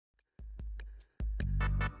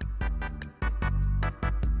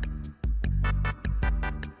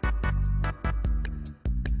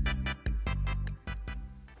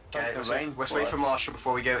Okay, let's wait for Marshall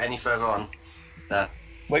before we go any further on. There.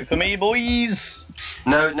 Wait for me, boys!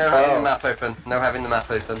 No having the map open. No having the map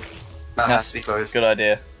open. Map has to be closed. Good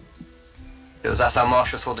idea. Because that's how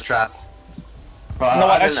Marshall saw the trap. Well, No,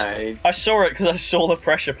 I don't know. I saw it because I saw the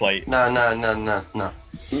pressure plate. No.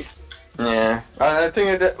 Yeah. I think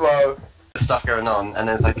it did, well... There's stuff going on, and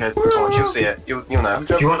there's like a torch, you'll see it. You'll know.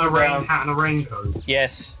 Do you want a rain hat and a raincoat?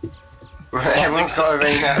 Yes. Right, everyone's got a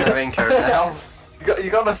rain hat and a raincoat now. You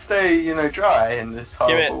gotta stay, you know, dry in this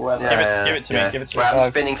horrible weather. Give it to me, give it to me. Right,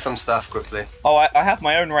 I'm spinning some stuff quickly. Oh, I have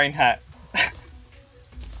my own rain hat.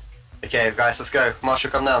 Okay, guys, let's go. Marshall,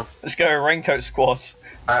 come down. Let's go, Raincoat Squad.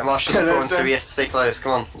 Alright, Marshall, so he has to stay close.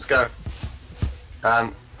 Come on, let's go.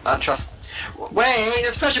 I trust... Wait,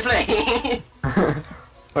 there's pressure plate!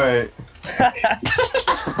 Wait.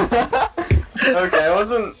 Okay, I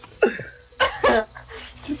wasn't...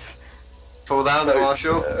 Fall down,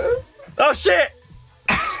 Marshall. Oh shit!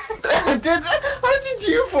 How did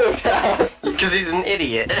you fall down? Because he's an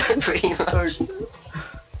idiot, pretty much.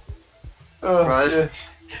 Oh, right. dear.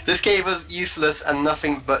 This cave was useless and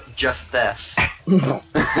nothing but just death.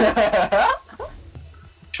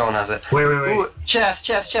 Sean has it. Wait. Ooh, chest.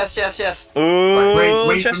 Ooh,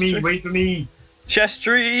 Wait chest for me, tree. wait for me. Chest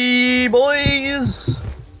tree, boys!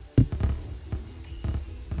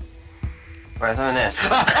 Right, I'm in there.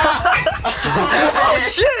 Oh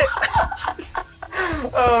shit!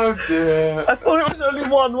 Oh dear. I thought it was only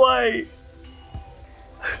one way.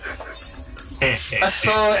 I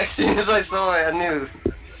saw it as soon as I saw it, I knew.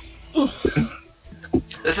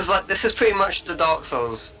 This is pretty much the Dark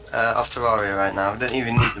Souls of Terraria right now. We don't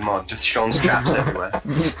even need the mod, just Sean's traps everywhere.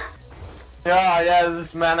 Yeah,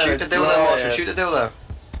 this manor Shoot is the dildo, Marshall, glorious. shoot the dildo.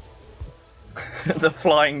 The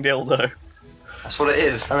flying dildo. That's what it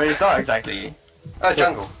is. I mean, it's not exactly... Oh,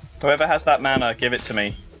 jungle. Whoever has that mana, give it to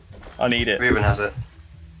me. I need it. Ruben has it.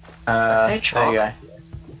 there you go.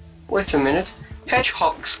 Wait a minute.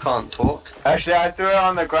 Hedgehogs can't talk. Actually, I threw it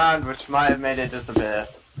on the ground, which might have made it disappear.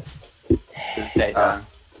 To stay down.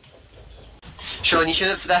 Sean, you should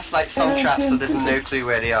have left like some traps so there's no clue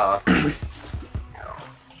where they are.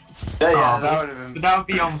 Yeah, that would have been... But that would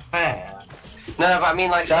be unfair. No, but I mean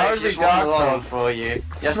like That say, would if you be just walk Dark along- Souls for you.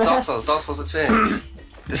 Yes, Dark Souls experience.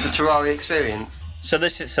 This is Terraria experience. So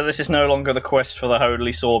this is no longer the quest for the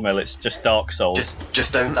Holy Sawmill. It's just Dark Souls.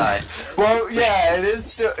 Just don't die. Well, yeah, it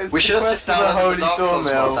is still... It's We the should have quest just of the downloaded Holy the Dark Souls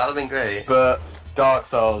mod. Sawmill, That'd have been great. but Dark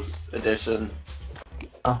Souls edition.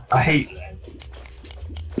 I hate that.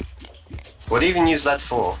 What do you even use lead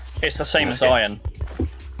for? It's the same as iron.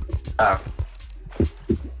 Oh.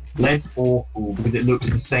 Lead's awful because it looks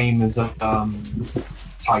the same as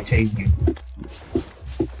titanium.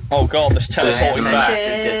 Oh god, this teleporting back.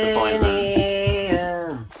 Massive disappointment.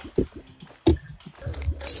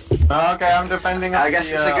 Okay, I'm defending. I guess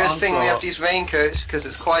it's a good thing we have these raincoats because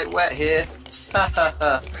it's quite wet here.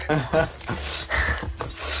 There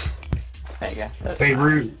you go. That's Wait,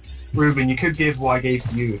 nice. Ruben, you could give what I gave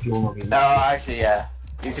to you if you're not in. No, actually, yeah.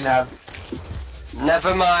 You can have.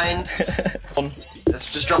 Never mind.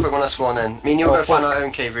 Let's just drop it when I spawn in. Me and you'll go find our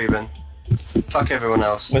own cave, Ruben. Fuck everyone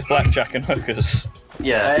else. With blackjack and hookers.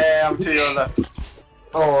 Yeah. Hey, I'm to your left.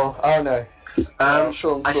 Oh no.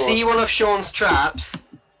 Sean's I see one of Sean's traps.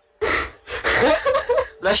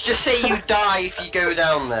 Let's just say you die if you go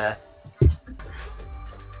down there.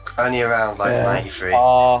 Only around like 93.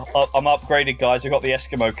 I'm upgraded, guys. I got the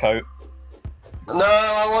Eskimo coat. No,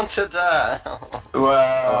 I wanted that.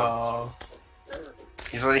 Wow.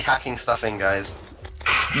 He's already hacking stuff in, guys.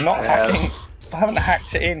 Not hacking. I haven't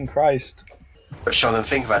hacked it in, Christ. But Sean, didn't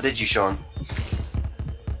think about it, did you, Sean?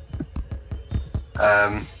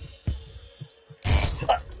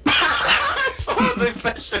 The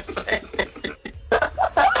pressure plate.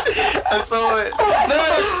 I saw it. No,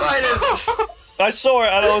 spiders! I saw it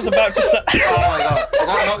and I was about to say. Oh my god, I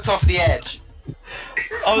got knocked off the edge.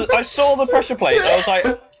 I saw the pressure plate and I was like,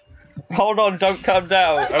 hold on, don't come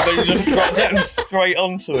down. And then you just dropped down straight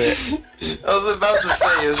onto it. I was about to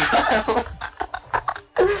say as well.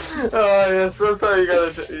 Oh yes, that's how you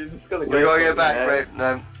gotta do. You just gotta go. We gotta get back, right?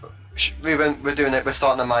 No. Ruben, we're doing it. We're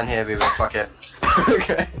starting a mine here, Ruben. Fuck it.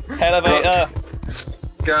 Okay. Elevator.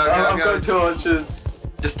 Go, I've go, got go. torches.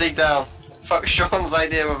 Just dig down. Fuck Sean's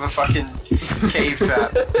idea of a fucking cave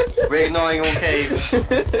trap. We're ignoring all caves.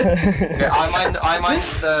 Okay, I mind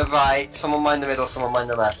the right, someone mind the middle, someone mind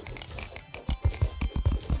the left.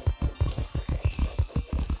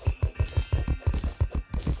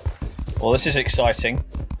 Well, this is exciting.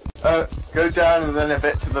 Go down and then a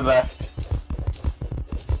bit to the left.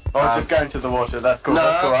 Or just go into the water. That's cool. No,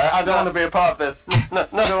 that's cool. I don't want to be a part of this. No,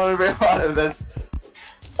 I don't want to be a part of this.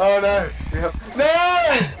 Oh no!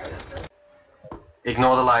 No!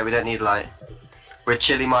 Ignore the light, we don't need light. We're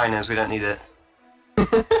chilly miners, we don't need it.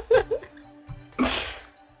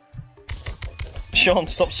 Sean,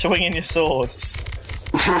 stop swinging your sword.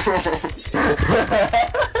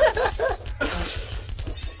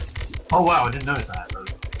 Oh wow, I didn't notice that. Though.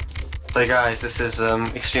 So guys, this is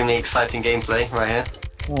extremely exciting gameplay right here.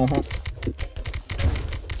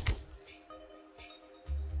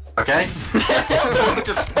 Okay? Everyone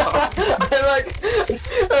just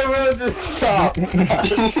stop.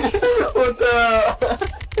 What the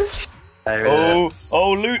hell?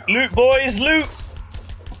 Oh, loot, loot, boys, loot!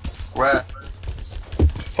 Where?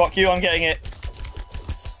 Fuck you, I'm getting it.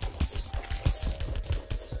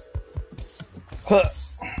 Huh.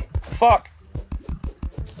 Fuck.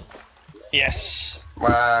 Yes.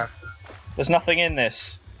 Where? There's nothing in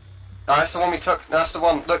this. Oh, that's the one we took. That's the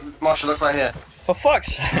one. Look, Marshall, look right here. For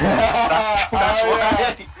fuck's sake. That's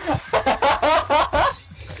right.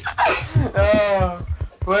 Oh,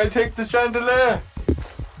 wait, take the chandelier.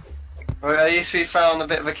 Well, at least we found a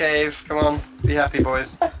bit of a cave. Come on, be happy,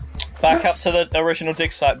 boys. Back up to the original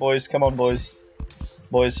dig site, boys. Come on, boys.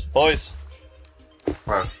 Boys, boys.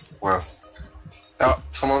 Whoa, whoa. Oh,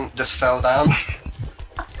 someone just fell down.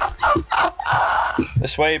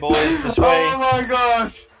 This way, boys, this way. Oh my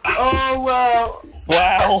gosh. Oh wow.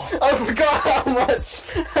 Wow. I forgot how much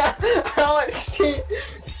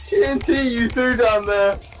TNT you threw down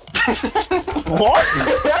there. What?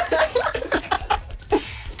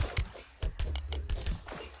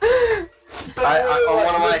 On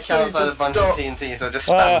one of my accounts I had a bunch of TNT, so I just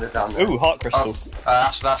spammed it down there. Ooh, heart crystal.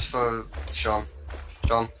 That's for Sean.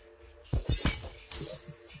 John.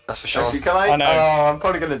 That's for Sean. Actually, can I? I know. Oh, I'm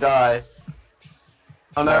probably gonna die.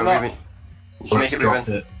 Oh no, I'm not. Ruben. You can make it,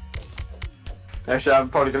 Ruben. It. Actually, I'm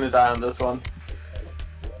probably gonna die on this one.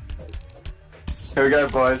 Here we go,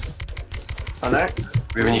 boys. Oh no.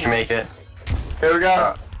 Ruben, you can make it. Here we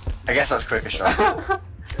go. I guess that's quicker, Sean.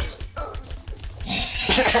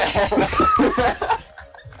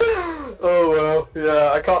 Oh well,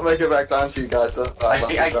 yeah, I can't make it back down to you guys.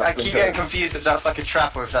 I keep getting confused if that's like a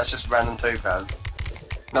trap or if that's just random topaz.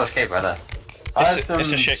 No, it's a cave right there. It's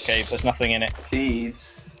a shit cave, there's nothing in it.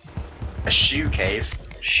 Seeds. A shoe cave?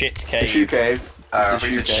 Shit A cave. shoe cave. It's a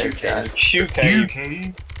shoe cave. guys. Shoe cave.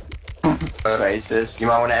 Okay. Racist. You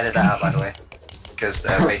might want to edit that out, by the way. Because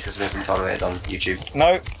racism isn't tolerated on YouTube.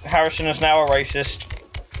 No, Harrison is now a racist.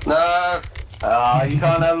 No! Ah, you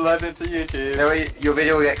can't upload it to YouTube. No, your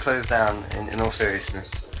video will get closed down, in all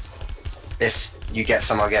seriousness. If you get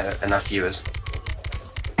enough viewers.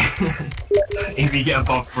 If you get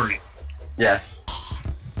above 3. Yeah.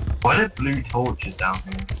 Why are there blue torches down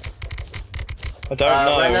here? I don't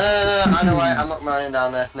know. Wait, no, I know why. I'm not mining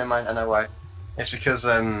down there. Never mind, I know why. It's because,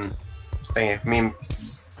 me and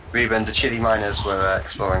Ruben, the chili miners, were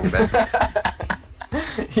exploring a bit.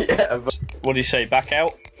 Yeah, but... What do you say, back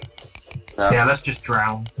out? No. Yeah, let's just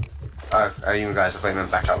drown. Oh, you guys, I thought you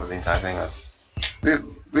meant back up with the entire thing.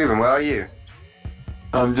 Ruben, where are you?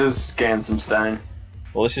 I'm just getting some stone.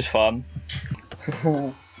 Well, this is fun.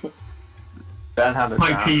 Don't have a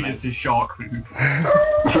My drown, penis is shark food.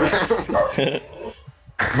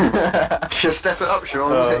 Just step it up,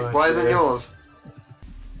 Sean. Oh, Why isn't dear. yours?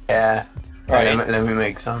 Yeah. Right. Let me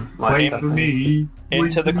make some. Wait for me.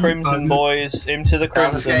 Into the crimson, boys. Into the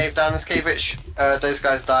Down this crimson. cave, which those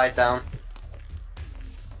guys died down.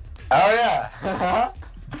 Oh yeah!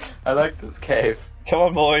 I like this cave. Come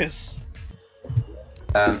on, boys.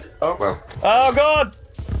 Oh. Well, Oh god!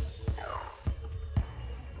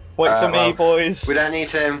 Wait for me, well, boys. we don't need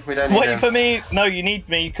him. We don't need Wait him. for me. No, you need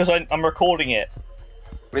me because I'm recording it.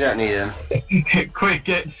 We don't need him. Quick,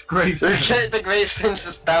 get scrapes. Get the gravestone's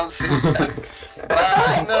just bouncing.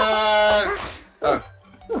 No! Oh.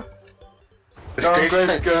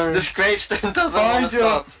 This gravestone doesn't want to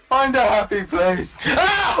stop. Find a happy place.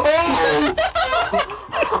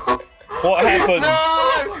 What happened?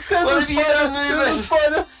 No! There's What a have you done,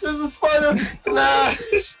 spider! Ruben? There's a spider! There's a spider! No!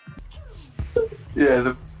 Yeah,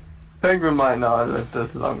 the penguin might not have lived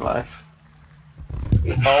a long life.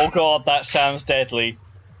 Oh god, that sounds deadly.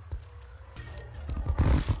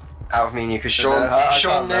 Out of me and you, because I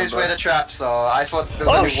Sean can't knows remember. where the traps are. I thought there was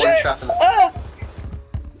Oh only one shit! trap in the... Ah!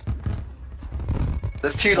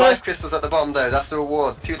 There's 2 life crystals at the bottom though, that's the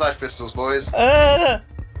reward. 2 life crystals, boys. Ah!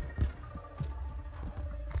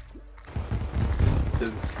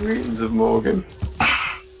 The screams of Morgan.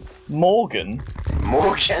 Morgan?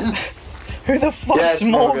 Morgan? Who the fuck's Yes,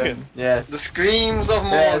 Morgan? Yes. The screams of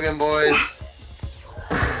Yes. Morgan, boys.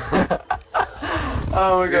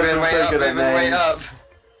 Oh my god, Ruben, I'm wait so up, good at Ruben, wait names. up.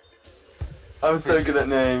 I'm so good at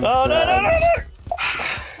names. Oh no no no no!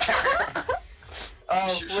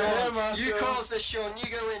 Oh, we're here, Sean, you Marshall. caused this, Sean. You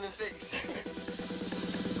go in and fix.